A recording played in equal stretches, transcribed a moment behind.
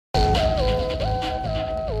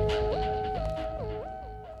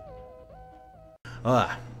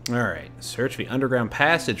Alright. Search the underground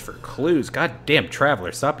passage for clues. Goddamn,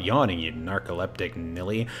 Traveler, stop yawning, you narcoleptic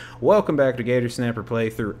nilly. Welcome back to Gator Snapper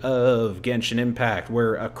playthrough of Genshin Impact,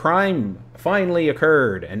 where a crime finally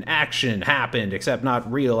occurred, and action happened, except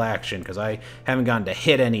not real action, because I haven't gotten to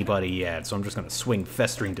hit anybody yet, so I'm just going to swing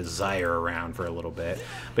Festering Desire around for a little bit.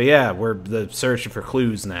 But yeah, we're searching for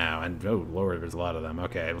clues now, and oh lord, there's a lot of them.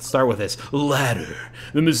 Okay, let's start with this ladder.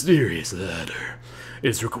 The mysterious ladder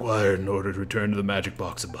is required in order to return to the magic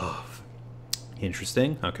box above.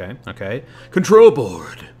 Interesting. Okay, okay. Control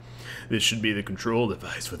board. This should be the control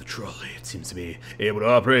device for the trolley. It seems to be able to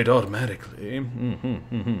operate automatically.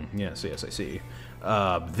 Yes, yes, I see.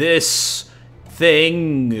 This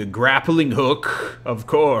thing, grappling hook, of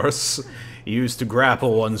course, used to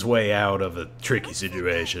grapple one's way out of a tricky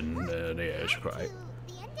situation. Yes, quite.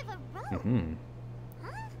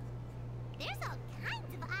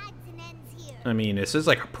 I mean, this is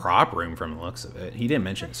like a prop room from the looks of it. He didn't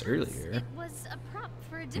mention this earlier. It was a prop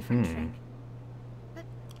for a different trick. But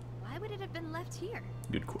why would it have been left here?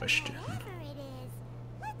 Good question. Whatever it is,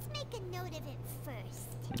 let's make a note of it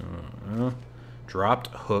first. Dropped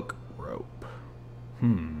hook rope.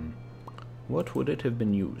 What would it have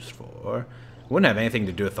been used for? Wouldn't have anything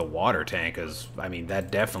to do with the water tank, because, I mean,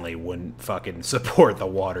 that definitely wouldn't fucking support the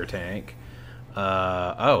water tank.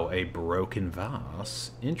 Oh, a broken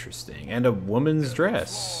vase. Interesting. And a woman's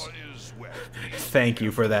dress. Thank you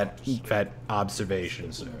for that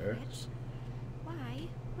observation, sir. Why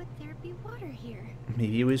would there be water here?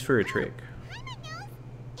 Maybe it was for a trick.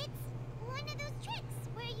 It's one of those tricks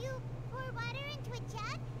where you pour water into a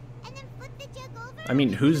jug and then flip the jug over. I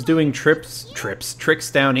mean, who's doing tricks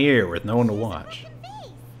down here with no one to watch?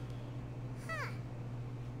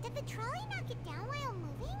 Did the trolley knock it down while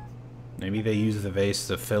moving? Maybe they use the vase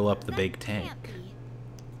to fill up the big tank. Can't be.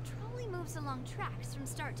 The trolley moves along tracks from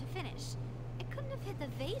start to finish. It couldn't have hit the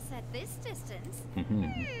vase at this distance.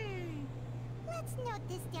 Let's note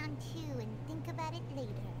this down too and think about it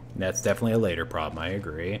later. That's definitely a later problem, I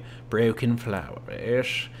agree. Broken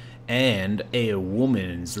flourish. And a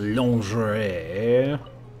woman's lingerie.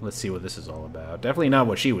 Let's see what this is all about. Definitely not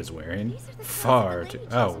what she was wearing. Far too...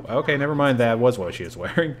 Oh, okay, never mind. That was what she was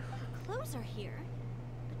wearing. Clothes are here,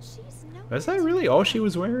 but she's nowhere. Was that really all she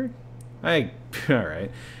was wearing?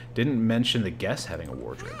 Alright. Didn't mention the guest having a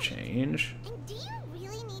wardrobe change. And do you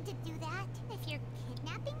really need to do that if you're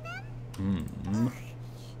kidnapping them?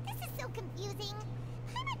 This is so confusing.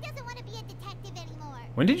 Paimon doesn't want to be a detective anymore.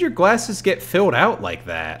 When did your glasses get filled out like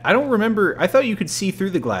that? I don't remember. I thought you could see through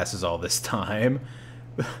the glasses all this time.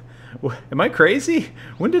 Am I crazy?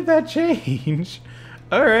 When did that change?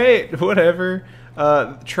 Alright, whatever.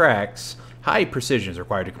 Tracks. High precision is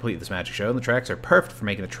required to complete this magic show, and the tracks are perfect for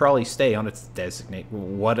making the trolley stay on its designate.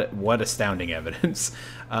 What astounding evidence.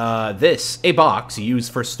 This, a box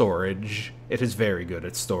used for storage. It is very good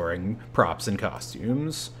at storing props and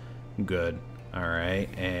costumes. Good.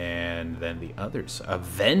 Alright, and then the others. A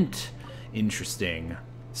vent. Interesting.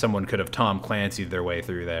 Someone could have Tom Clancy'd their way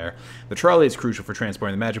through there. The trolley is crucial for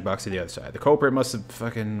transporting the magic box to the other side. The culprit must have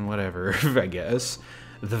fucking whatever, I guess.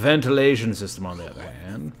 The ventilation system, on the other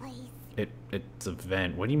hand. It's a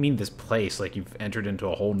vent. What do you mean this place? Like you've entered into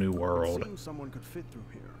a whole new world. Someone could fit through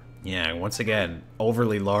here. Yeah, once again,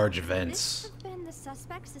 overly large vents. This have been the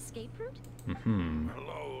suspect's escape route?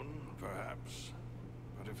 Alone, perhaps.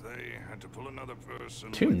 But if they had to pull another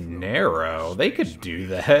person... Too narrow. They could do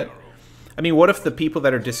that. I mean, what if the people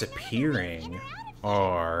that are disappearing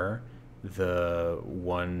are the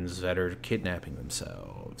ones that are kidnapping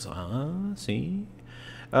themselves? See?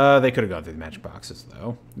 They could have gone through the magic boxes,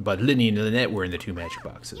 though. But Linny and Lynette were in the two magic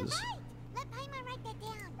boxes. Let Paimon write that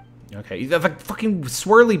down. Okay, the fucking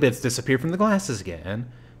swirly bits disappear from the glasses again.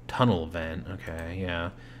 Tunnel vent. Okay,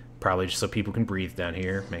 yeah. Probably just so people can breathe down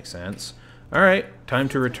here. Makes sense. Alright, time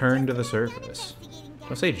to return to the surface.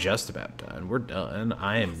 I'll say just about done. We're done.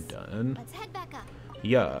 I am done. Let's head back up.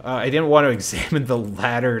 Yeah, I didn't want to examine the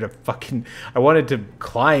ladder to fucking... I wanted to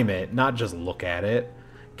climb it, not just look at it.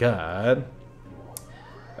 God.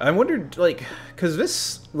 I wondered, like, because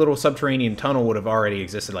this little subterranean tunnel would have already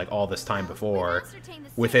existed, like, all this time before,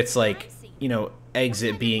 with its, like, you know,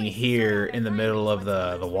 exit being here in the middle of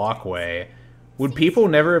the walkway. Would people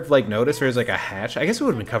never have, like, noticed there's, like, a hatch? I guess it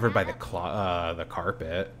would have been covered by the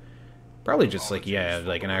carpet. Probably just, like, yeah,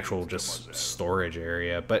 like, an actual just storage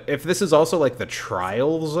area. But if this is also, like, the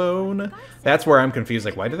trial zone, that's where I'm confused.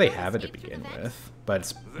 Like, why do they have it to begin with? But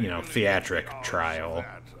it's, you know, theatric trial.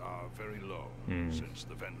 Since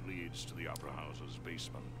the vent leads to the Opera House's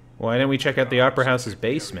basement. Why didn't we check out the Opera House's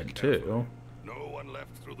basement, too? No one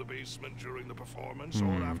left through the basement during the performance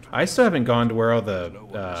or after? I still haven't gone to where all the,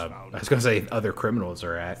 I was gonna say other criminals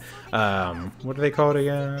are at. What are they called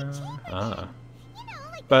again?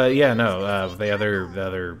 But yeah, no, the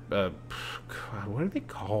other, God, what are they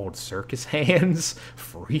called? Circus hands?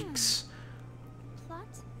 Freaks? Plot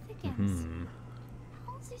thickens.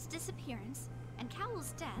 Halsey's disappearance and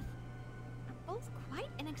Cowell's death are both quite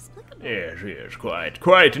inexplicable. Yes, quite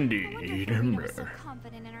I indeed. wonder if Rita was so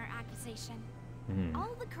confident in her accusation.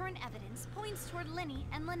 All the current evidence points toward Linny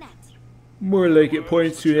and Lynette. More like it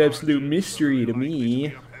points to an absolute mystery to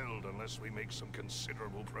me. Unless we make some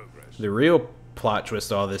considerable progress. The real plot twist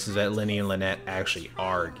to all this is that Linny and Lynette actually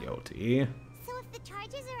are guilty. So if the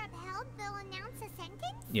charges are upheld, they'll announce a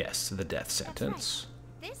sentence? Yes, the death sentence.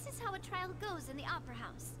 This is how a trial goes in the Opera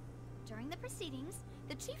House. During the proceedings,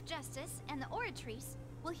 the Chief Justice and the oratrice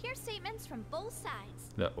will hear statements from both sides.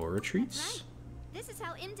 The That's oratrice? right. This is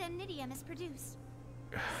how indemnitium is produced.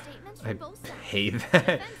 Statements I from both sides. hate that.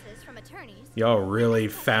 Defenses from attorneys. Y'all really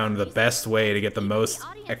found the best way to get the most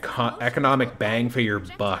economic bang for your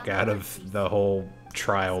buck out of the whole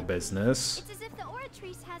trial business. It's as if the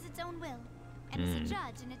oratrice has its own will and is a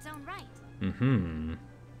judge in its own right. Mm-hmm.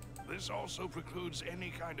 This also precludes any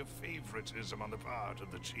kind of favoritism on the part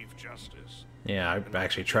of the Chief Justice. Yeah, I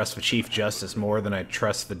actually trust the Chief Justice more than I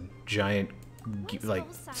trust the giant, like,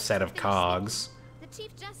 set of cogs. The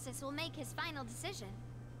Chief Justice will make his final decision.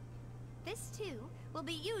 This, too, will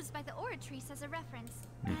be used by the oratrice as a reference.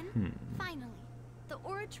 Then, finally, the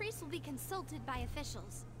oratrice will be consulted by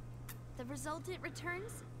officials. The result it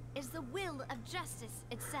returns is the will of justice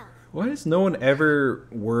itself. Why is no one ever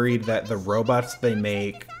worried that the robots they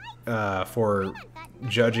make for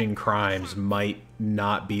judging crimes might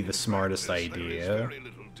not be the smartest There is idea? very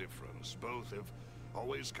little difference. Both have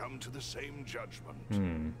always come to the same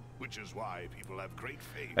judgment, which is why people have great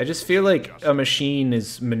faith. I just feel like a machine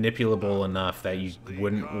is manipulable enough that you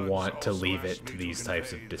wouldn't want to leave it to these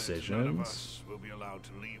types of None of decisions. us will be allowed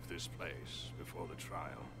to leave this place before the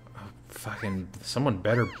trial. Fucking, someone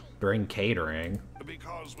better bring catering.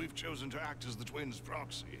 Because we've chosen to act as the twins'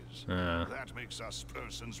 proxies. Uh. That makes us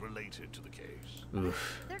persons related to the case.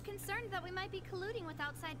 Oof. They're concerned that we might be colluding with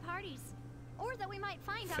outside parties, or that we might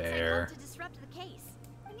find outside Fair. help to disrupt the case.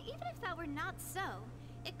 And even if that were not so,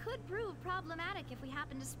 it could prove problematic if we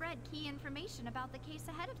happen to spread key information about the case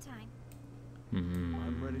ahead of time.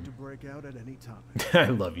 I'm ready to break out at any time. I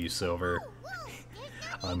love you, Silver.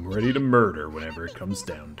 I'm ready to murder whenever it comes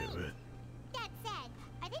down to it. That said,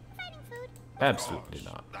 are they providing food? Absolutely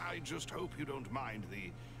not. I just hope you don't mind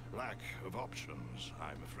the lack of options.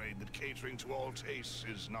 I'm afraid that catering to all tastes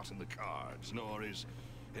is not in the cards, nor is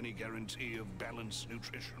any guarantee of balanced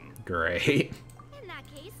nutrition. Great. In that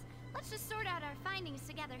case, let's just sort out our findings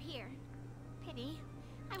together here. Pity.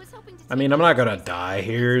 I was hoping to I mean, I'm not gonna die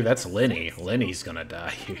here. That's Linny. Linny's gonna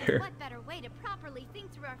die here. What better way to properly think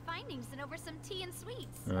through our findings than over some tea and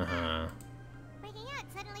sweets? Uh-huh. Breaking out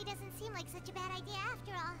suddenly doesn't seem like such a bad idea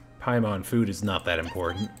after all. Paimon food is not that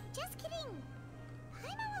important. Just kidding.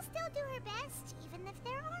 Paimon will still do her best, even if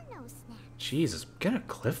there are no snacks. Jesus, get a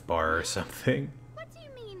Cliff Bar or something. What do you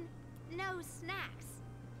mean, no snacks?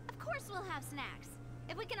 Of course we'll have snacks.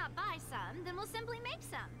 If we cannot buy some, then we'll simply make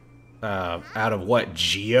some. Out of what,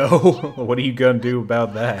 Geo? What are you gonna do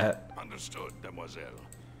about that? Understood, mademoiselle.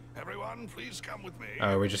 Everyone, please come with me.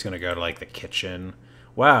 Oh, we're just gonna go to, like, the kitchen.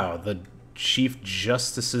 Wow, the Chief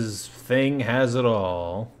Justice's thing has it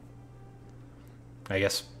all. I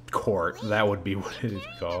guess court, that would be what it is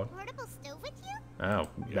called. Portable stove with you? Oh,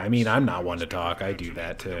 I mean, I'm not one to talk. I do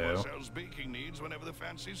that, too. Mademoiselle's baking needs whenever the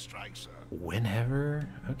fancy strikes her. Whenever?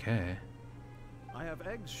 Okay. I have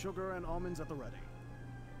eggs, sugar, and almonds at the ready.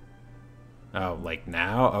 Oh, like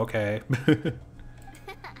now? Okay. Good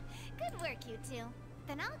work, you two.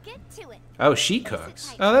 Then I'll get to it. Oh, she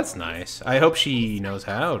cooks. Oh, that's nice. I hope she knows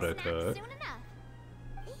how to cook. Soon enough.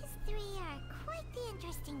 These three are quite the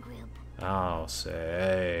interesting group. I'll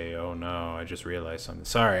say. Oh no, I just realized something.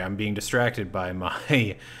 Sorry, I'm being distracted by my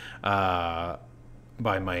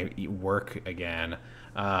work again.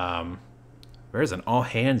 There's an all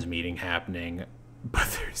hands meeting happening,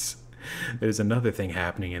 but there's another thing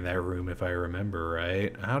happening in that room if I remember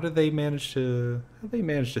right. How did they manage to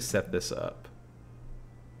set this up?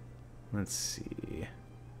 Let's see.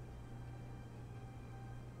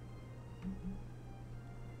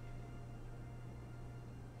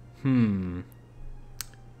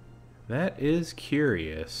 That is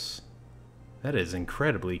curious. That is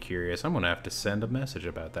incredibly curious. I'm gonna have to send a message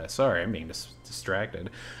about that. Sorry, I'm being distracted.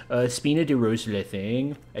 Spina de Rosla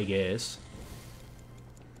thing, I guess.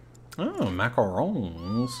 Oh,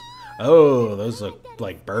 macarons. Oh, those look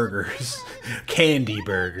like burgers. Candy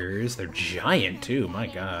burgers. They're giant, too. My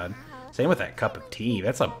god. Same with that cup of tea.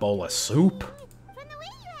 That's a bowl of soup. From the way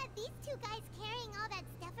you had these two guys carrying all that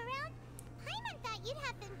stuff around, Paimon thought you'd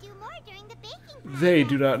have them do more during the baking process. They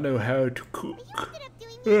do not know how to cook. But you ended up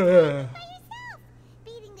doing most of it by yourself.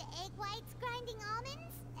 Beating the egg whites, grinding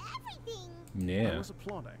almonds, everything. I Yeah. was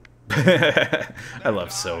applauding. I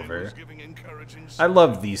love Silver. I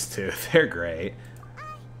love these two. They're great.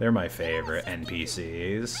 They're my favorite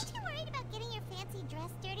NPCs. Aren't you worried about getting your fancy dress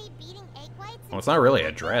dirty beating egg whites? Well, it's not really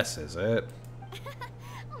a dress, is it?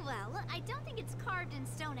 Well, I don't think it's carved in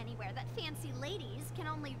stone anywhere that fancy ladies can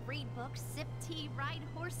only read books, sip tea, ride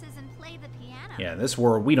horses, and play the piano. Yeah, in this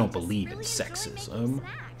world, we don't They just believe in really enjoy making sexism.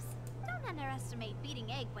 snacks. Don't underestimate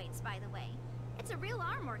beating egg whites, by the way. It's a real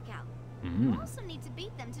arm workout. Mm. You also need to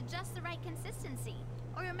beat them to just the right consistency,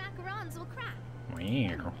 or your macarons will crack.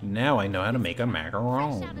 Wow. Now I know how to make a Fresh out of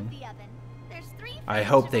macaron. the oven. There's 3 I French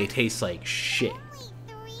hope they tomato- taste like shit. Only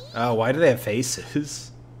 3? Oh, why do they have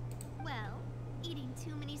faces? Well, eating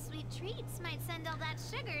too many sweet treats might send all that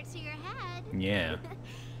sugar to your head. Yeah.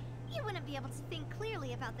 You wouldn't be able to think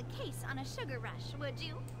clearly about the case on a sugar rush, would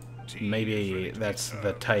you? Maybe that's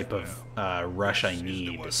the type of rush I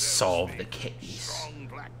need to solve the case. Strong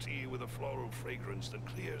black tea with a floral fragrance that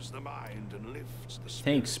clears the mind and lifts the spirit.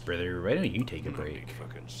 Thanks, brother. Why don't you take a No break? need for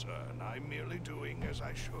concern. I'm merely doing as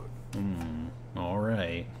I should.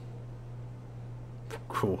 Alright.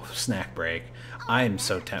 Cool. Snack break. I'm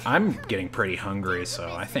I'm getting pretty hungry,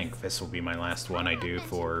 so I think this will be my last one I do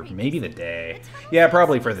for maybe the day. Yeah,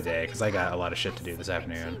 probably for the day, because I got a lot of shit to do this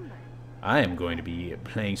afternoon. I am going to be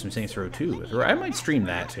playing some Saints Row 2. Or I might stream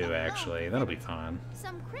that too, actually. That'll be fun.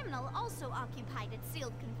 Some criminal also occupied its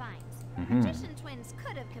sealed confines. Mhm. Magician twins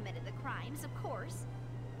could have committed the crimes, of course,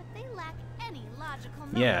 but they lack any logical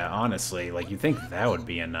motive. Yeah, honestly, like, you'd think that would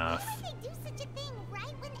be enough. Why would they do such a thing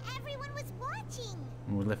right when everyone was watching?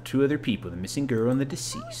 We left 2 other people, the missing girl and the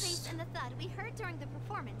Based deceased. on the thud we heard during the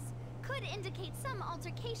performance, could indicate some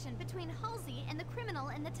altercation between Halsey and the criminal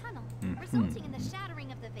in the tunnel, resulting in the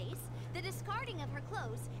shattering of the vase, the discarding of her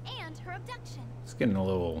clothes, and her abduction. It's getting a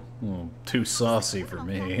little too saucy for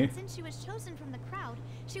Criminal me. thought that since she was chosen from the crowd,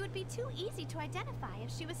 she would be too easy to identify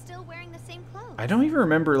if she was still wearing the same clothes. I don't even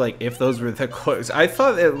remember, like, if those were the clothes. I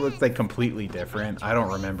thought it looked, like, completely different. I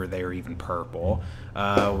don't remember they were even purple.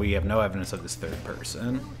 We have no evidence of this third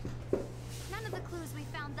person. None of the clues we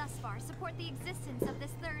found thus far support the existence of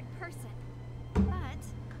this third person. But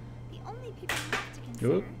the only people left to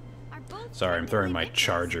consider Oop. are both Sorry, I'm throwing my victims.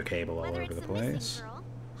 charger cable all Whether over it's the missing place. girl,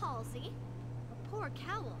 Halsey, or poor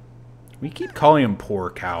Cowell. We keep calling him Poor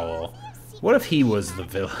Cowl. What if he was the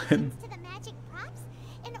villain? To the magic props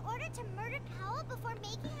in order to murder Cowell before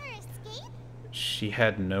making her escape? She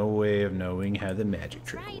had no way of knowing how the magic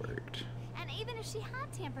That's trick right. worked. And even if she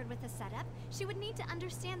had tampered with the setup, she would need to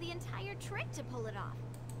understand the entire trick to pull it off.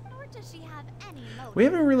 Nor does she have any motive. We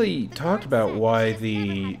haven't really The talked guard about said why she has never the had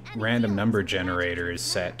any random dealings number with the magic generator trick is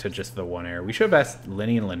set to once. just the one error. We should have asked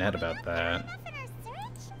Lenny and Lynette about that. Enough in our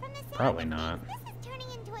search? From the sound Probably of not. things, This is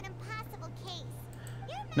turning into an impossible case.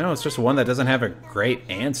 You're No, it's just one that doesn't have a great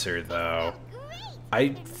answer, though. great. I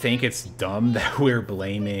think it's dumb that we're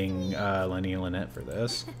blaming Lenny and Lynette for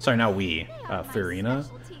this. Sorry, not we. Farina.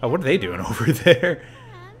 Oh, what are they doing over there?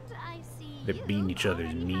 And I see They're you beating each other's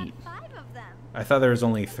already meat. had 5 of them. I thought there was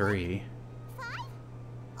only 3. 5?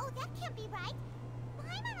 Oh, that can't be right.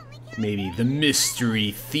 Paimon only carried Maybe the mystery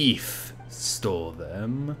thief stole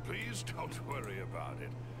them. Please don't worry about it.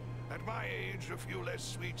 At my age, a few less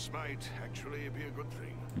sweets might actually be a good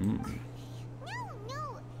thing.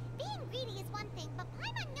 No. Being greedy is one thing, but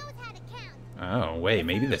Paimon knows how to count. Oh, wait,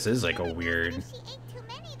 maybe this is like a But weird... if she ate too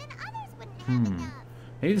many, then others wouldn't have enough.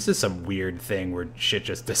 Maybe this is some weird thing where shit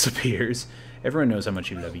just disappears. Everyone knows how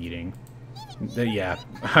much you love eating. Yeah,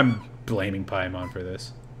 I'm blaming Paimon for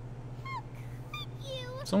this. You.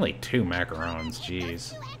 It's only 2 macarons,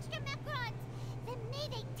 jeez. 2 extra macarons. Then may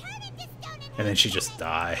they turn into stone And then she just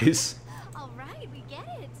dies. All right, we get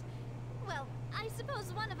it. Well, I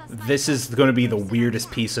suppose one of us might This have is going to be the person weirdest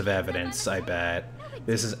on piece of top. evidence, I bet.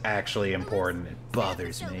 This is actually important. It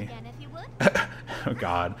bothers Say the me. show again, if you would. Oh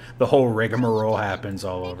god, the whole rigmarole happens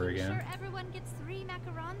all over Making again. Sure everyone gets 3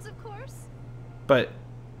 macarons, of course. But,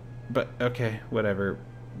 okay, whatever.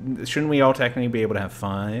 Shouldn't we all technically be able to have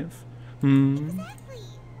 5? Exactly.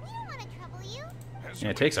 We don't want to trouble you. As Yeah,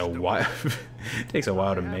 you it takes a wish, while. It takes a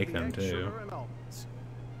while to Have make the them egg, too. sugar, and almonds.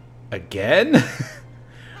 Again? Wow,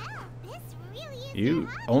 this really is You your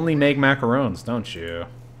hobby. only make macarons, don't you?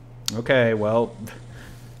 Okay, well,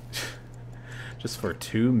 just for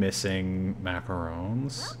 2 missing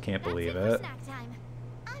macarons. Can't That's believe for it. snack time.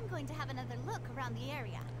 I'm going going to have another look around the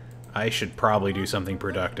area. I should probably do something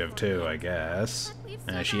productive too, I guess.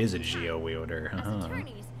 She is a geo wielder. As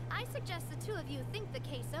attorneys, I suggest the two of you think the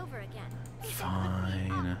case over again. Fine.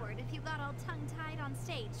 It would be awkward if you got all tongue-tied on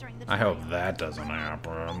stage during the I hope trial. that doesn't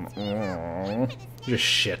happen. Oh. Just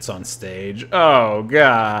shits on stage. Oh,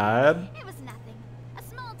 God. It was nothing. A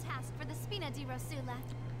small task for the Spina di Rosula.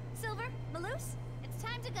 Silver, Malus, it's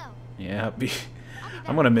time to go. Yeah,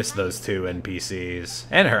 I'm gonna miss those two NPCs.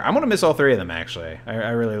 And her. I'm gonna miss all three of them, actually. I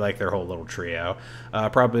really like their whole little trio.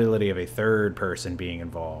 Probability of a third person being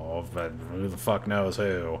involved, but who the fuck knows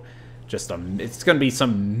who. It's gonna be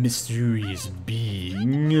some mysterious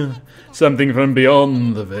being. Something from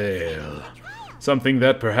beyond the veil. Something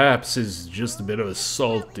that perhaps is just a bit of a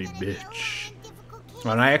salty bitch.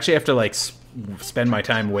 And I actually have to, like, spend my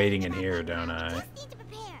time waiting in here, don't I?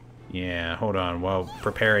 Yeah, hold on. While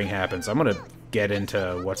preparing happens, I'm gonna get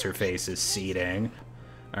into what's-her-face's seating.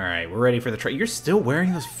 Alright, we're ready for the trial. You're still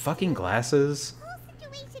wearing those fucking glasses?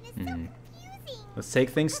 Let's take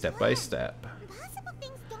things step by step.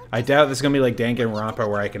 I doubt this is gonna be like Danganronpa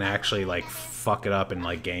where I can actually, like, fuck it up and,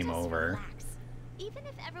 like, game over. Even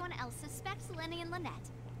if everyone else suspects Lenny and Lynette,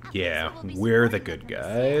 Yeah, we're the good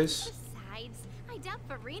guys. Besides, I doubt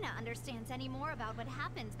Farina understands any more about what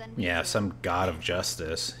happened than we Yeah, do. some god of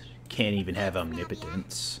justice. Can't even have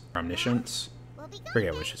omnipotence. Omniscience?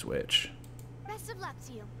 Forget which is which. Best of luck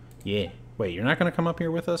to you. Yeah. Wait, you're not gonna come up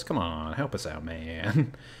here with us? Come on, help us out,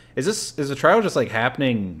 man. Is the trial just, like,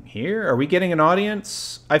 happening here? Are we getting an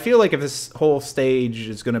audience? I feel like if this whole stage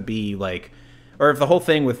is gonna be, like... Or if the whole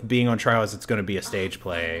thing with being on trial is it's gonna be a stage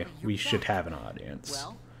play, we should have an audience.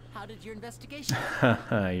 Well, how did your investigation?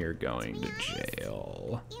 You're going to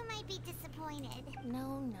jail. You might be disappointed.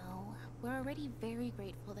 No. We're already very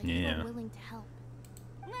grateful that you Yeah. were willing to help.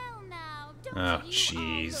 Well, now, don't Oh, you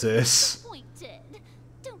Jesus. all look disappointed?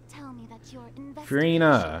 Don't tell me that your investigation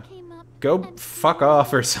Farina, came up go and fuck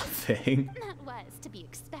off or something. That was to be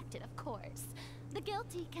expected, of course. The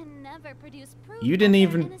guilty can never produce proof. You didn't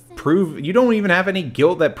of their even innocence. prove... You don't even have any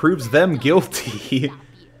guilt that proves them guilty. Stop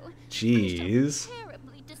you. Jeez.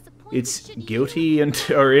 Terribly disappointed It's should you- guilty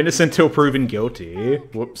or innocent until proven guilty.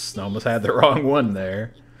 Whoops, almost had the wrong one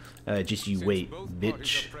there. Just you wait,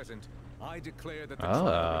 bitch.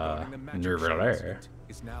 Nevertheless.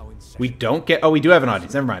 We don't get... Oh, we do have an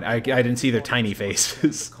audience. Never mind. I didn't see their tiny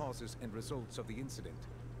faces. Causes and results of the incident.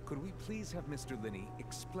 Could we please have Mr. Linney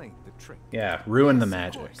explain the trick? Yeah, ruin the Yes, of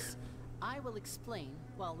magic. course. I will explain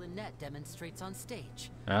while Lynette demonstrates on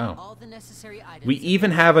stage. Oh. All the necessary items. We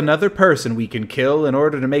even have another person we can kill in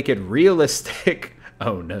order to make it realistic.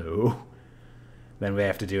 Oh, no. Then we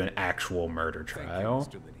have to do an actual murder trial.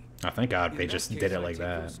 Thank you, Mr. Linney. Oh, thank God they In that just case, did it I like take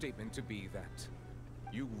your that. statement to be that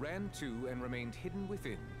you ran to and remained hidden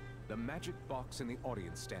within the magic box in the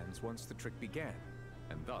audience stands once the trick began,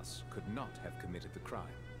 and thus could not have committed the crime.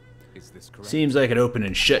 Is this correct? Seems like an open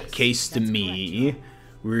and shut case to me.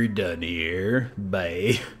 We're done here.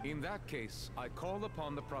 Bye. In that case, I call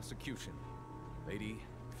upon the prosecution. Lady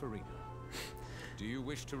Farina, do you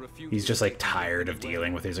wish to refute... He's the just like statement tired in of any way?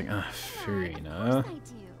 dealing with it. He's like, Of Farina. course I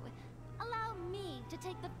do. Allow me to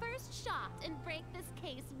take the first shot and break this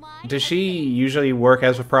case wide. Does she open. usually work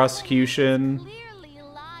as a prosecution? Clearly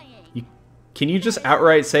lying. Can you just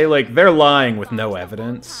outright say, like, they're lying with no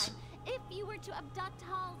evidence? If you were to abduct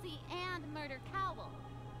Halsey and murder Cowell.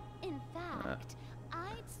 In fact,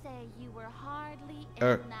 I'd say you were hardly in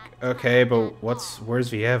that Okay, town but at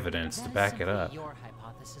where's the evidence That to is back it simply up? Your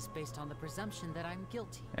hypothesis based on the presumption that I'm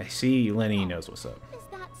guilty. I see Lenny knows what's up. all. Is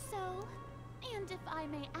that so? And if I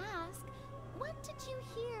may ask, what did you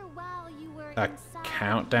hear while you were A inside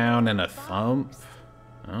countdown and a the thump? box?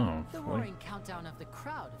 Oh, The what- roaring countdown of the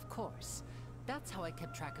crowd, of course. That's how I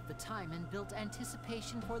kept track of the time and built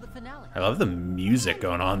anticipation for the finale. I love the music And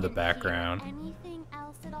going on in the you didn't hear background. Anything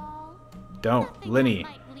else at all? Don't, Nothing that Lenny.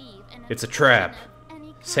 might leave an It's a impression trap. of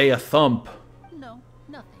any Say a kind? thump. No,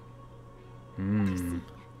 nothing.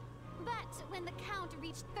 But when the count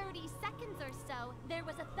reached 30 seconds or so, there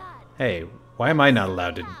was a thud. Hey, why am I not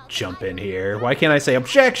allowed to jump in here? Why can't I say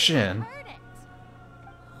objection? Heard it.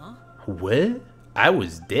 Huh? What? I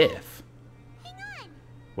was deaf. Hang on.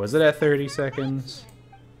 Was it at 30 seconds?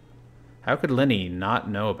 How could Lenny not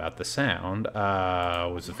know about the sound?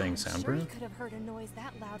 Was the thing Sure, soundproof? you could have heard a noise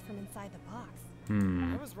that loud from inside the box.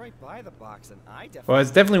 Hmm. I was right by the box, and I definitely... Well, it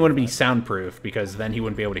definitely wouldn't be soundproof, because then he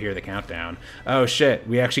wouldn't be able to hear the countdown. Oh shit,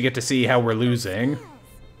 we actually get to see how we're losing. Could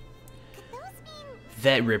those mean...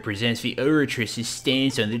 That represents the oratress's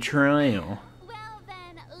stance on the trial. Well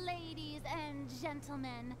then, ladies and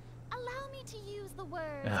gentlemen, allow me to use the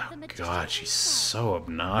words Oh of the magician god, she's himself. so You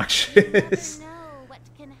obnoxious. never know what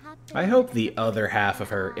can happen I hope the other half of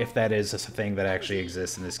her, if that is a thing that actually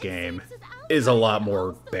exists in this game, is a lot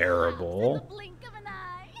more bearable.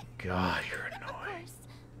 God, you're annoying.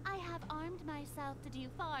 I have armed myself to do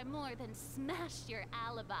far more than smash your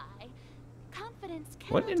alibi. Confidence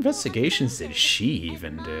What investigations did she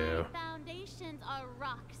even do? Foundations are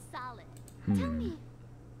rock solid. Tell me,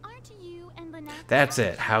 aren't you and Lynette? That's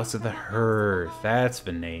it. House of the Hearth. That's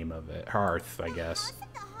the name of it. Hearth, I guess.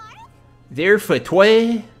 There for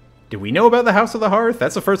toi. Do we know about the House of the Hearth?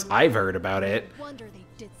 That's the first I've heard about it. Wonder they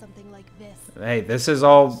did something like this. Hey, this is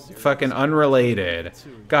all fucking unrelated.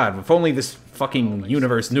 God, if only this fucking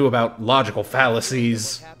universe knew about logical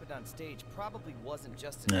fallacies. What happened on stage probably wasn't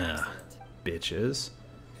just an Nah, accident. bitches.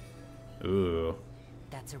 Ooh.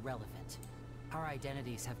 That's irrelevant. Our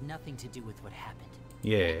identities have nothing to do with what happened.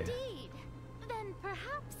 Yeah. Indeed. Then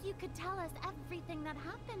perhaps you could tell us everything that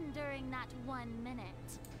happened during that 1 minute.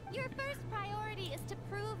 Your first priority is to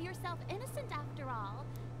prove yourself innocent after all.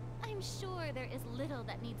 I'm sure there is little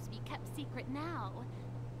that needs to be kept secret now.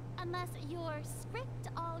 Unless your script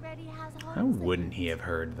already has holes How in wouldn't it. he have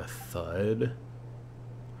heard the thud?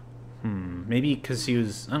 Maybe because he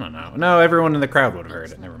was... I don't know. No, everyone in the crowd would have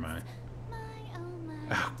heard it. Never mind. My, oh my,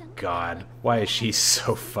 Oh, don't God. Why is she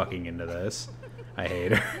so fucking into this? I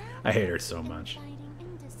hate her. I hate her so much. Fighting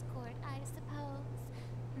in Discord, I suppose.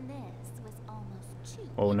 This was almost too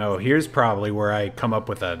Oh, no. Here's probably where I come up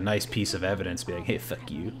with a nice piece of evidence. Be like, hey, fuck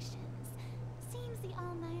you. Seems the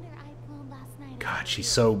all-nighter I pulled last night. God, she's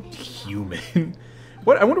so human.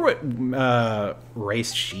 What? I wonder what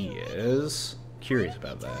race she is. Curious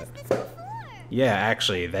about that. Yeah,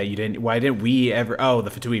 actually, that you didn't. Why didn't we ever? Oh, the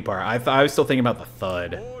Fatui part. I was still thinking about the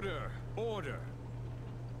thud. Order! Order!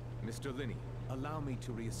 Mr. Linney, allow me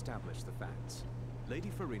to re-establish the facts. Lady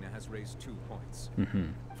Farina has raised 2 points.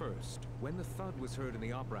 First, when the thud was heard in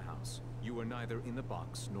the Opera House, you were neither in the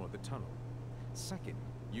box nor the tunnel. Second,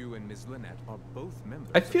 you and Ms. Lynette are both members.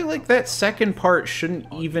 I feel like that second part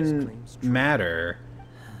shouldn't even matter.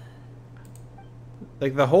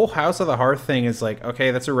 Like, the whole House of the Hearth thing is like, okay,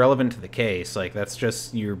 that's irrelevant to the case. Like, that's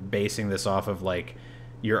just, you're basing this off of, like,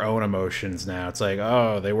 your own emotions now. It's like,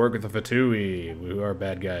 oh, they work with the Fatui, who are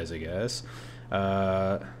bad guys, I guess.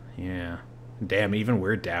 Yeah. Damn, even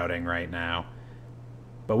we're doubting right now.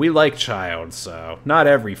 But we like Child, so not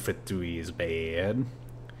every Fatui is bad.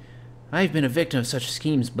 I've been a victim of such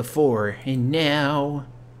schemes before, and now...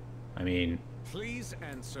 I mean... Please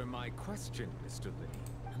answer my question, Mr. Linney.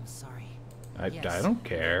 I'm sorry. I Yes, don't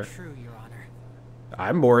care. True, Your Honor.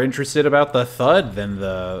 I'm more interested about the thud than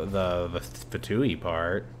the Fatui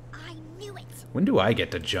part. I knew it. When do I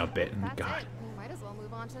get to jump it? And That's God, it. We might as well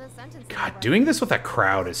move on to the sentence. God, doing this with a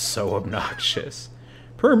crowd is so obnoxious.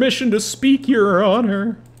 Permission to speak, Your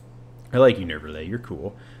Honor. I like you, Nervale. You're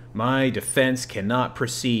cool. My defense cannot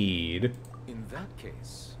proceed. In that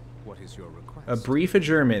case, what is your request? A brief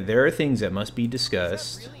adjournment. There are things that must be Is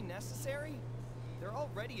discussed. that really necessary? They're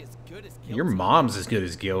already as good as guilty. Your mom's as good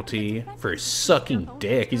as guilty for sucking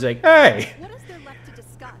dick. He's like, hey! What is there left to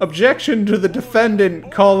discuss? Objection to the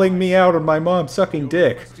defendant calling me out on my mom sucking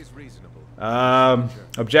dick. Request is reasonable.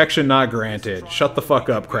 Objection not granted. Shut the fuck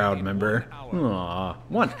up, crowd member. Aw,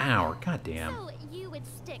 1 hour. God damn. So you would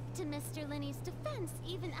stick to Mr. Linney's defense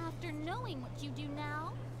even after knowing what you do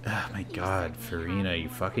now? Oh my god, You certainly Farina, have you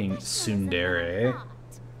more fucking professionalism than I tsundere. thought.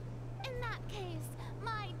 In that case,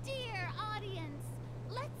 my dear audience,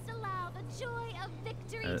 let's allow the joy of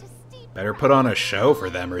victory to steep Better put on a show for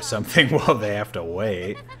them or something while they have to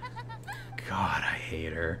wait. God, I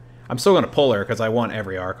hate her. I'm still going to pull her because I want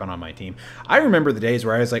every Archon on my team. I remember the days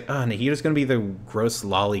where I was like, oh, Nahita's going to be the gross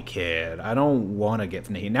lolly kid. I don't want to get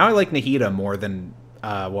Nahita. Now I like Nahita more than,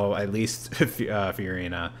 well, at least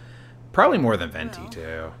Fiorina. Probably more than Venti,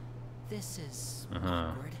 too. This is Uh-huh.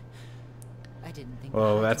 awkward. I didn't think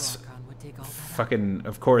Well, the that's Hydro-Archon would take all that up. fucking,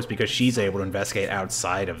 of course, because she's able to investigate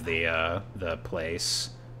outside of the place.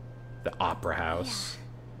 The Opera House.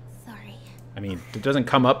 Sorry. I mean, it doesn't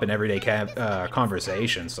come up in everyday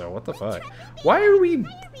conversation, so what the fuck? Why are we... On the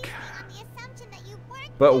assumption that you weren't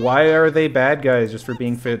But why are they bad guys just for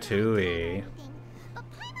being Fatui? anything. But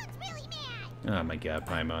Paimon's really mad. Oh my god,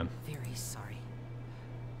 Paimon. Very sorry.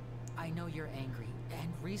 I know you're angry,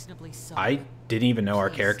 and reasonably so. I but didn't even know our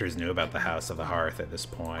please, characters knew about the let me House of the explain. Hearth at this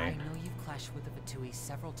I point. know you've clashed with the Fatui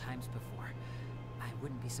several times before. I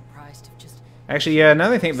wouldn't be surprised if just... Actually, yeah, now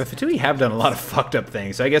that I think, the Fatui have done a lot of fucked up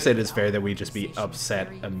things, so I guess it is fair that we just be upset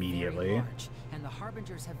immediately. And the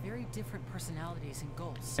Harbingers have very different personalities and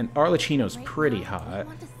goals. And Arlecchino's Right pretty now, hot. We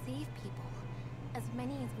want to save people. As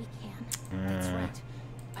many as we can. That's Uh, right.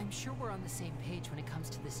 I'm sure we're on the same page when it comes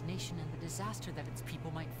to this nation and the disaster that its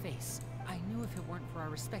people might face. I knew if it weren't for our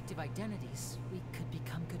respective identities, we could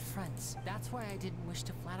become good friends. That's why I didn't wish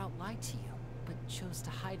to flat out lie to you, but chose to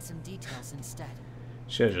hide some details instead.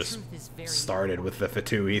 Should have just started with the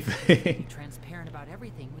Fatui thing. Transparent about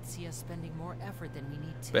everything would see us spending more effort than we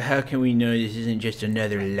need to. But how can we know this isn't just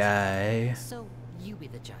another lie? So you be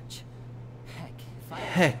the judge. Heck, if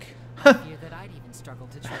I fear that I'd even struggle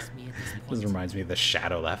to trust me at this point. This reminds me of the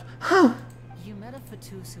shadow laugh. Huh. You met a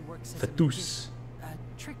Fatus who works as a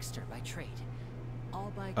trickster by trade.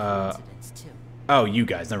 All by coincidence too. Oh, you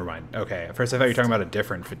guys, never mind. Okay, at first I thought you were talking about a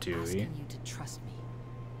different Fatui. Asking you to trust me.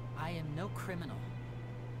 I am no criminal.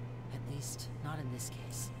 At least, not in this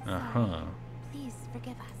case. Uh-huh. Please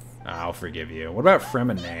forgive us. I'll forgive you. What about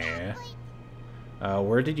Fremine?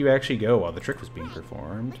 Where did you actually go while the trick was being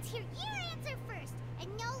performed? Let's hear your answer first, and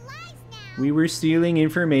no lies now. We were stealing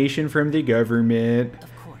information from the government.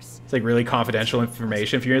 Of course. It's like really confidential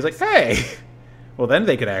information. Furion's like, hey! Well, then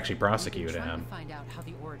they could actually prosecute him. To find out how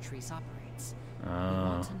the Oratrice operates. We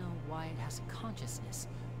want to know why it has a consciousness.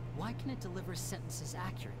 Why can it deliver sentences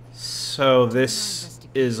accurately? So this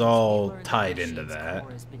is all tied into that.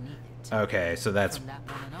 Okay, so that's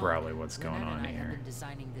probably what's going on here.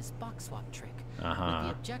 Designing this box swap trick with Uh-huh. the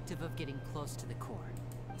objective of getting close to the core.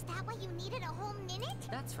 Is that why you needed a whole minute?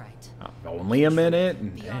 That's right. Only a minute?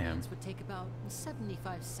 The Damn. audience would take about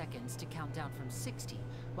 75 seconds to count down from 60,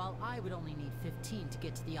 while I would only need 15 to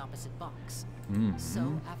get to the opposite box.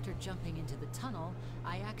 So, after jumping into the tunnel,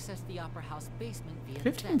 I accessed the Opera House basement via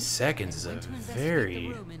 15 seconds is a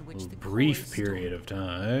very brief period of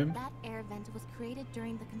time. That air vent was created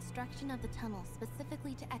during the construction of the tunnel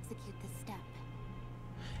specifically to execute this step.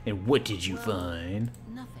 And what did you find?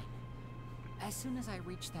 Nothing. As soon as I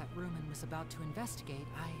reached that room and was about to investigate,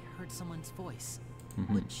 I heard someone's voice.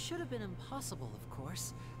 Which should have been impossible, of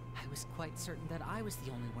course. I was quite certain that I was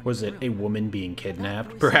the only one. Was it a woman being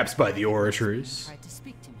kidnapped? Perhaps by the Oratrice? Tried to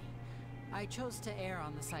speak to me. I chose to err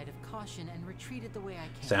on the side of caution and retreated the way I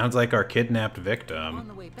came. Sounds like our kidnapped On victim.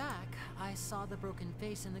 the way back, I saw the broken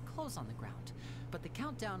face and the clothes on the ground. But the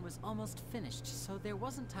countdown was almost finished, so there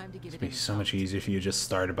wasn't time to give It'd it be any so much thought. easier if you just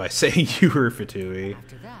started by saying you were a Fatui.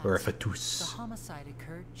 After that, Or a the Fatus. homicide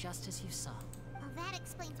occurred just as you saw. Well, that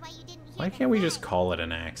explains why you didn't hear Why the can't we just lie. call it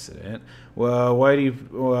an accident? Well, why do you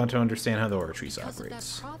want to understand how the Oratrice Because of that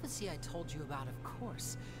operates? prophecy I told you about, of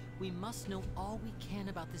course. We must know all we can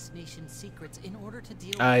about this nation's secrets in order to deal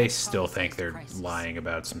with I the still think prophesized they're crisis. lying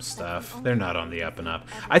about some stuff. They're not on the up and up.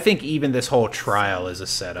 I think even this whole trial is a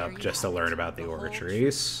setup just to learn about the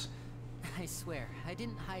Oratrice. I swear, I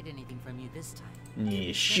didn't hide anything from you this time.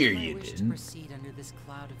 Yeah, sure Nor did I you wish to didn't. proceed under this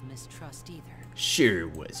cloud of mistrust either. Sure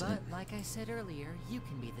wasn't. But like I said earlier, you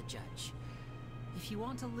can be the judge. If you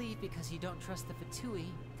want to leave because you don't trust the Fatui,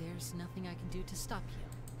 there's nothing I can do to stop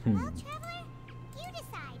you. Well, Traveler, you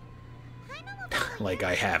decide. I'm almost Like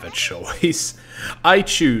I have a choice. I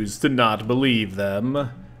choose to not believe them.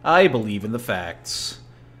 I believe in the facts.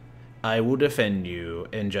 I will defend you,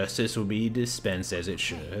 and justice will be dispensed as it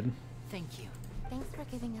should. Thank you. Thanks for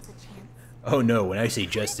giving us a chance. Oh no, when I say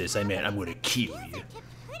justice, I mean I'm gonna kill you. tipped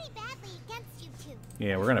pretty badly against you two.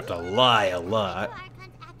 Yeah, we're gonna have to lie a lot.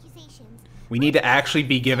 Archon's accusations. We need to actually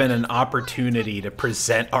be given an opportunity to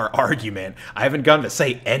present our argument. I haven't gotten to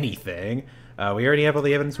say anything. We already have all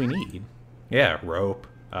the evidence we need. Yeah, rope,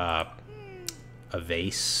 a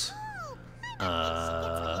vase.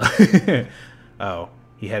 Oh,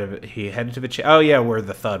 he headed to the oh yeah, where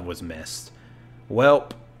the thud was missed.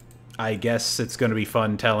 Welp, I guess it's gonna be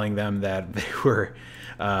fun telling them that they were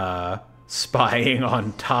spying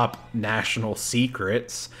on top national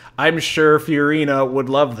secrets. I'm sure Fiorina would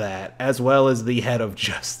love that, as well as the head of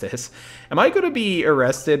justice. Am I gonna be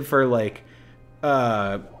arrested for like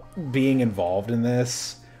being involved in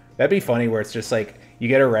this? That'd be funny where it's just like you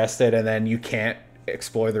get arrested and then you can't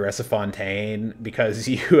explore the rest of Fontaine because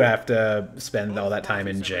you have to spend all that time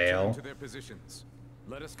in jail. To their positions.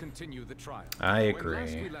 Let us continue the trial. I When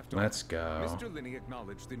last agree. we left Let's off, go. Mr. Linney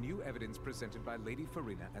acknowledged the new evidence presented by Lady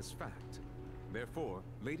Farina as fact. Therefore,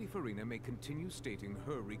 Lady Farina may continue stating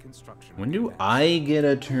her reconstruction. When of do events. I get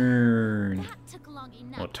a turn? That took long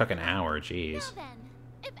enough. Well, it took an hour, jeez. Now then,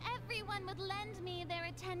 if everyone would lend me their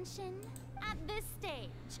attention. At this stage,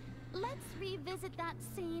 let's revisit that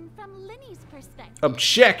scene from Linny's perspective.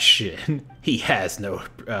 Objection! He has no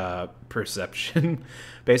perception.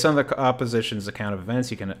 Based on the opposition's account of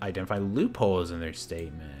events, you can identify loopholes in their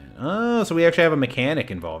statement. Oh, so we actually have a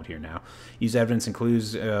mechanic involved here now. Use evidence and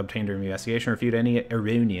clues obtained during the investigation, refute any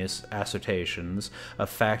erroneous assertions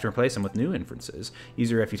of fact, and replace them with new inferences.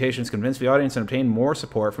 Use your refutations to convince the audience and obtain more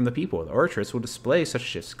support from the people. The oratress will display such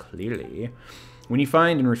shifts clearly. When you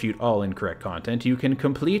find and refute all incorrect content, you can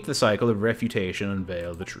complete the cycle of refutation and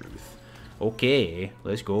unveil the truth. Okay,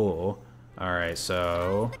 let's go. Alright,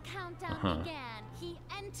 so... As the countdown began, he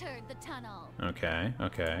entered the tunnel. Okay,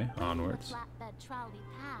 onwards. The flatbed trolley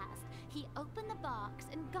passed. He opened the box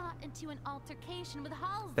and got into an altercation with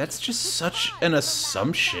Halsey. That's just such an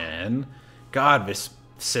assumption. God, this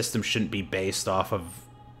system shouldn't be based off of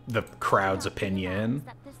the crowd's opinion.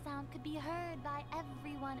 That the sound could be heard by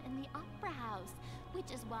everyone in the opera house,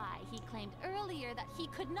 which is why he claimed earlier that he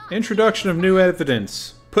could not. Introduction of new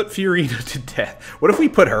evidence. Put Fiorina to death. What if we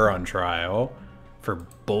put her on trial for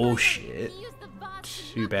bullshit?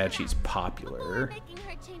 Too bad she's popular. Making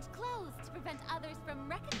her change clothes to prevent others from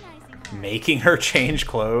recognizing her. Making her change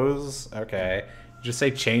clothes? Okay. Just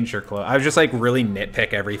say change her clothes. I was just like really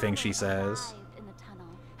nitpick everything she says. In the tunnel,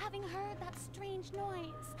 having heard that strange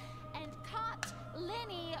noise, and caught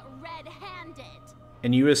Linny red-handed.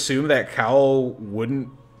 And you assume that Cowell wouldn't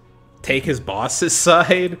take his boss's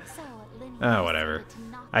side? Oh, whatever.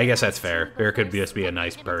 I guess that's fair. There could just be a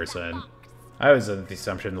nice person. I was under the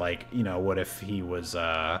assumption, like, you know, what if he was,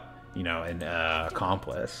 you know, an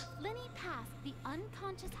accomplice? Linny passed the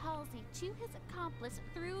unconscious Halsey to his accomplice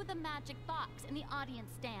through the magic box in the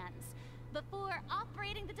audience stands, before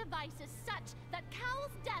operating the devices such that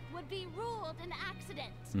Cowell's death would be ruled an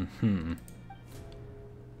accident. Mm-hmm.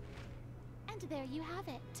 And there you have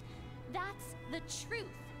it. That's the truth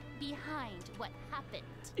behind what happened.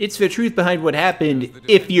 It's the truth behind what happened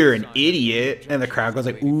if you're an idiot. And the crowd goes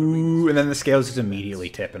like, ooh, and then the scales just immediately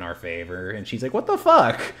tip in our favor. And she's like, what the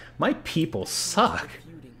fuck? My people suck.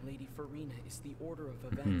 Lady Farina is the order of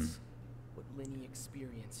events. What Linny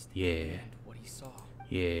experienced. Yeah. And what he saw.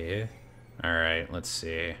 Yeah. Alright, let's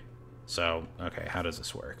see. So, okay, how does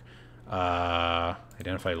this work?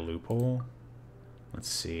 Identify loophole. Let's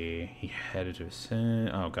see. He headed to sin.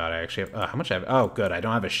 Oh god, I actually have. How much I have? Oh, good. I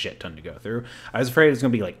don't have a shit ton to go through. I was afraid it was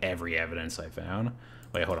gonna be like every evidence I found.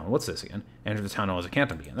 Wait, hold on. What's this again? Enter the tunnel as a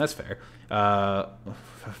countdown begin. That's fair.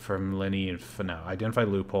 From Linny and no. Identify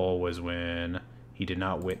loophole was when he did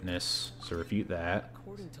not witness. So refute that.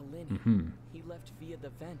 According to Linny, he left via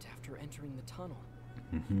the vent after entering the tunnel.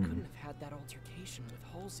 He couldn't have had that altercation with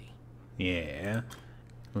Halsey. Yeah.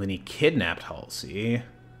 Linny kidnapped Halsey.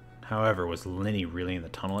 However, was Linny really in the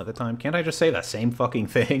tunnel at the time? Can't I just say that same fucking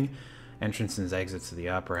thing? Entrance and exits to the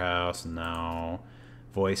opera house. No.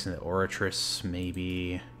 Voice in the oratress,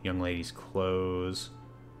 maybe. Young lady's clothes.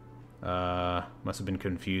 Must have been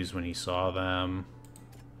confused when he saw them.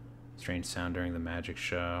 Strange sound during the magic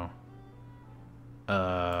show.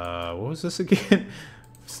 What was this again?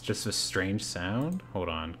 It's just a strange sound? Hold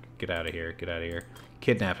on. Get out of here. Get out of here.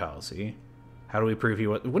 Kidnap Halsey. How do we prove he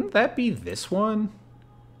was... Wouldn't that be this one?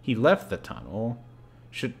 He left the tunnel.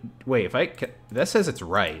 Wait, if I... That says it's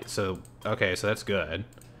right, so... Okay, so that's good.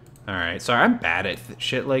 Alright, so I'm bad at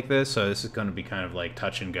shit like this, so this is going to be kind of like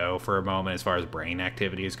touch and go for a moment as far as brain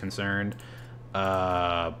activity is concerned.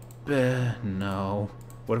 No.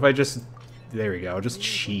 What if I just... There we go, just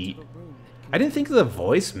cheat. I didn't think the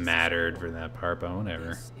voice mattered for that part, but whatever.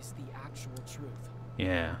 This is the actual truth.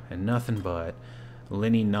 Yeah, and nothing but...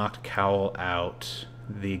 Linny knocked Cowell out.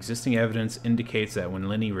 The existing evidence indicates that when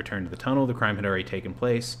Linny returned to the tunnel, the crime had already taken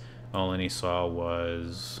place. All Linny saw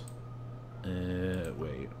was...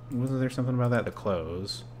 wait. Wasn't there something about that? The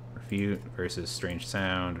clothes. Refute versus strange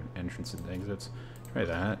sound, entrance and exits. Try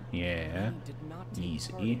that. Yeah.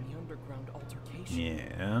 Easy.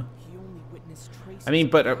 Yeah. I mean,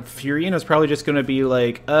 but Fiorina's probably just gonna be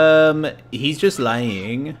like, he's just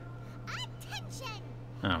lying.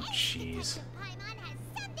 Oh, jeez.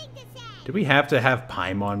 Did we have to have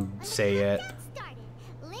Paimon say it?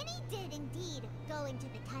 Linny did indeed go into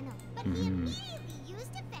the tunnel, but he immediately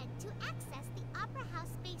used a vent to access the opera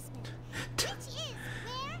house basement, which is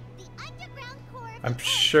where the underground core of I'm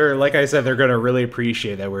sure, like I said, they're gonna really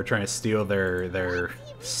appreciate that we're trying to steal their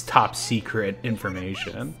top secret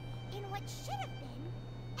information. in what should have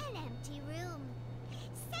been an empty room.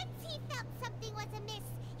 Since he felt something was amiss,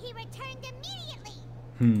 he returned immediately.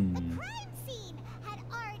 The crime scene had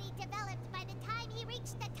already developed by the time he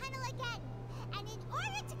reached the tunnel again, and in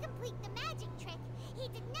order to complete the magic trick, he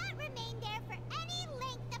did not remain there for any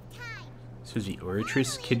length of time. So is the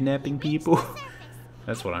Oratrice kidnapping people?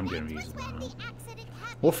 That's what I'm confused about.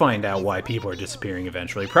 We'll find out why people are disappearing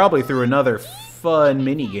eventually. Probably through another fun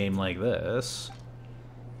mini-game like this.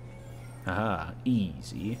 Aha,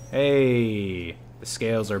 easy. Hey, the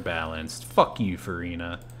scales are balanced. Fuck you,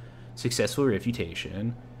 Farina. Successful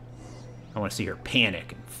refutation. I want to see her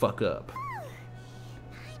panic and fuck up.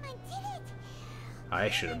 I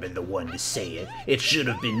should have been the one to say it. It should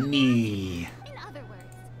have been me. In other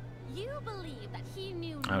words, you believe that he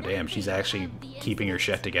knew. Oh damn, she's actually nothing of the keeping her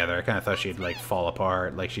shit incident. together. I kind of thought she'd like fall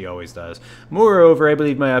apart like she always does. Moreover, I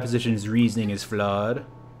believe my opposition's reasoning is flawed.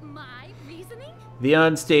 My reasoning? The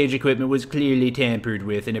on-stage equipment was clearly tampered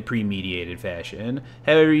with in a premeditated fashion.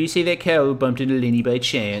 However, you say that Cowell bumped into Lenny by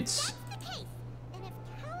chance. That's the case. Then if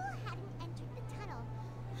Cowell hadn't entered the tunnel,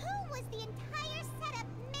 who was the entire setup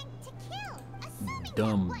meant to kill? Assuming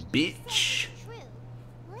Dumb that what you bitch. said was true,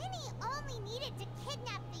 Lenny only needed to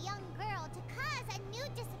kidnap the young girl to cause a new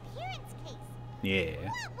disappearance case. Yeah.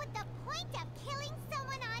 What would the point of killing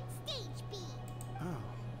someone on stage be? Oh,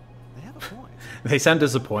 they have a point. They sound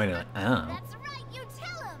disappointed. Like, oh. That's right, you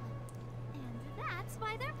tell him. And that's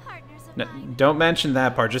why they're partners of No, mine. don't mention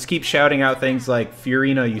that part. Just keep shouting out things like,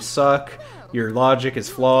 Fiorino, you suck. Your logic is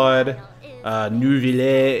flawed. Nouvelle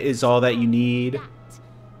is all that you need.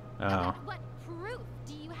 Oh. What proof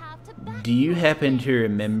do you have to back Do you your happen to claims?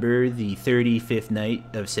 remember the 35th night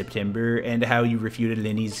of September and how you refuted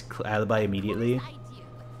Lenny's alibi immediately? Of course I do.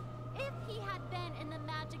 If he had been in the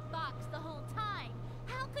magic box the whole time,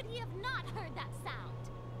 how could he have not heard that sound?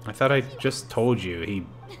 I thought I just told you. He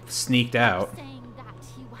sneaked out. Saying that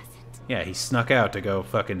he wasn't. Yeah, he snuck out to go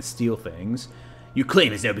fucking steal things. Your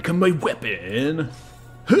claim has now become my weapon.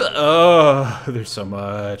 Oh, there's so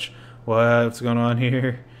much. What's going on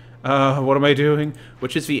here? What am I doing?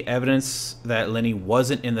 Which is the evidence that Lenny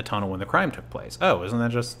wasn't in the tunnel when the crime took place. Oh, isn't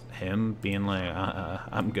that just him being like,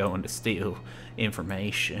 I'm going to steal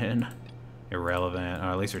information? Irrelevant. Or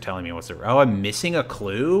at least they're telling me what's the... Oh, I'm missing a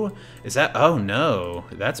clue? Is that... Oh, no.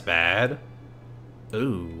 That's bad.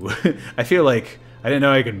 Ooh. I feel like I didn't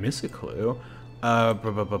know I could miss a clue.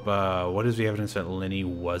 What is the evidence that Lenny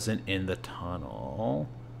wasn't in the tunnel?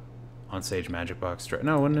 On stage magic box trick.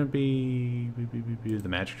 No, wouldn't it be the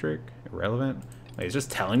magic trick? Irrelevant? Wait, he's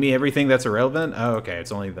just telling me everything that's irrelevant? Oh, okay.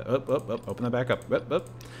 It's only the... open that back up.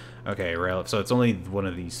 Okay, irrelevant. So it's only one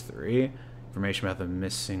of these three. Information about the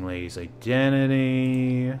missing lady's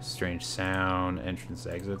identity. Strange sound. Entrance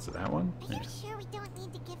exits. That one? Are you Yeah. sure we don't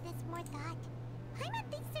need to give this more thought? Hyman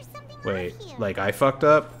thinks there's something Wait, off here. like I fucked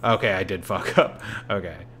up? Okay, I did fuck up.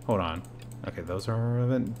 Okay, hold on. Okay, those are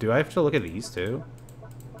irrelevant. Do I have to look at these too?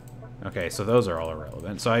 Okay, so those are all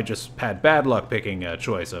irrelevant. So I just had bad luck picking a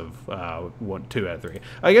choice of 2 out of 3.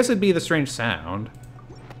 I guess it'd be the strange sound.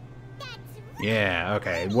 That's Yeah,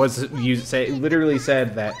 okay. Literally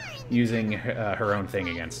said that using her own thing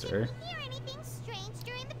against her. Didn't hear anything strange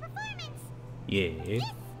during the performance. Yeah. This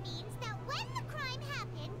means that when the crime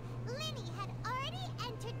happened, Lenny had already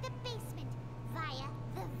entered the basement via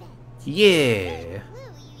the vent. Yeah. The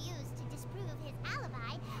clue you used to disprove his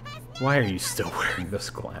alibi has now Why are you become still wearing those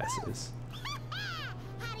glasses?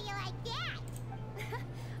 How do you like that?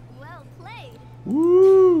 Well played.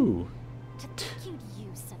 Woo! To think you'd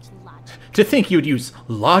use such logic. To think you'd use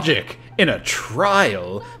logic in a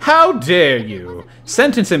trial? How dare you?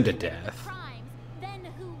 Sentence him to death. Crimes, then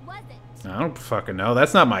who was it? I don't fucking know.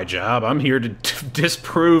 That's not my job. I'm here to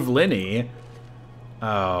disprove Lenny.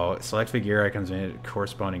 Oh, select figure icons and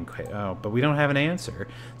corresponding... Oh, but we don't have an answer.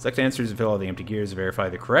 Select answers and fill all the empty gears to verify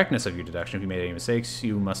the correctness of your deduction. If you made any mistakes,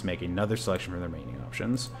 you must make another selection from the remaining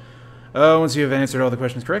options. Once you have answered all the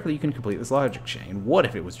questions correctly, you can complete this logic chain. What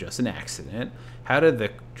if it was just an accident? How did the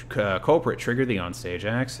culprit trigger the onstage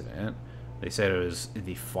accident? They said it was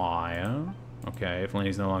the fire. Okay, if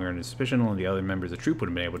Lenny's no longer under suspicion, only the other members of the troupe would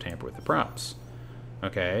have been able to tamper with the props.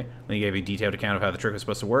 Okay, Lenny gave a detailed account of how the trick was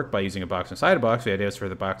supposed to work by using a box inside a box. The idea was for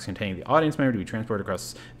the box containing the audience member to be transported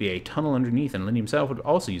across via a tunnel underneath, and Lenny himself would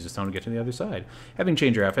also use this tunnel to get to the other side. Having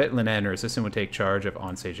changed her outfit, Lynette and her assistant would take charge of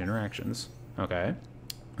onstage interactions. Okay.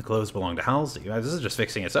 The clothes belong to Halsey. This is just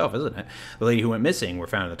fixing itself, isn't it? The lady who went missing were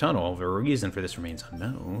found in the tunnel. The reason for this remains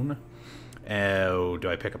unknown. Oh, do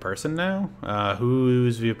I pick a person now?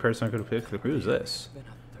 Who's the person I could pick? Who's this?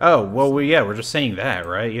 Oh, well, we're just saying that,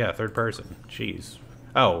 right? Yeah, third person. Jeez.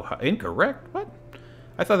 Oh, incorrect? What?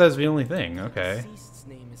 I thought that was the only thing. Okay. Deceased's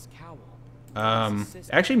name is Cowell.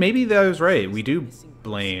 Actually, maybe that was right. We do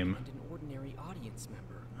blame... And an ordinary audience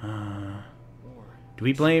member. Or Do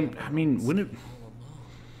we blame... I mean, wouldn't it...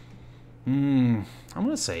 all alone. I'm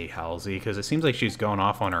gonna say Halsey, because it seems like she's going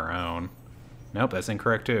off on her own. Nope, that's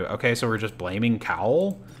incorrect too. Okay, so we're just blaming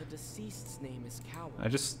Cowl? The deceased's name is Cowl. I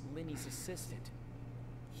just... Linny's assistant.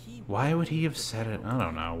 Why would he have said it? I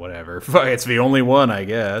don't know, whatever. Fuck, it's the only one, I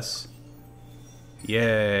guess.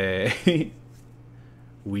 Yay.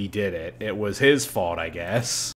 We did it. It was his fault, I guess.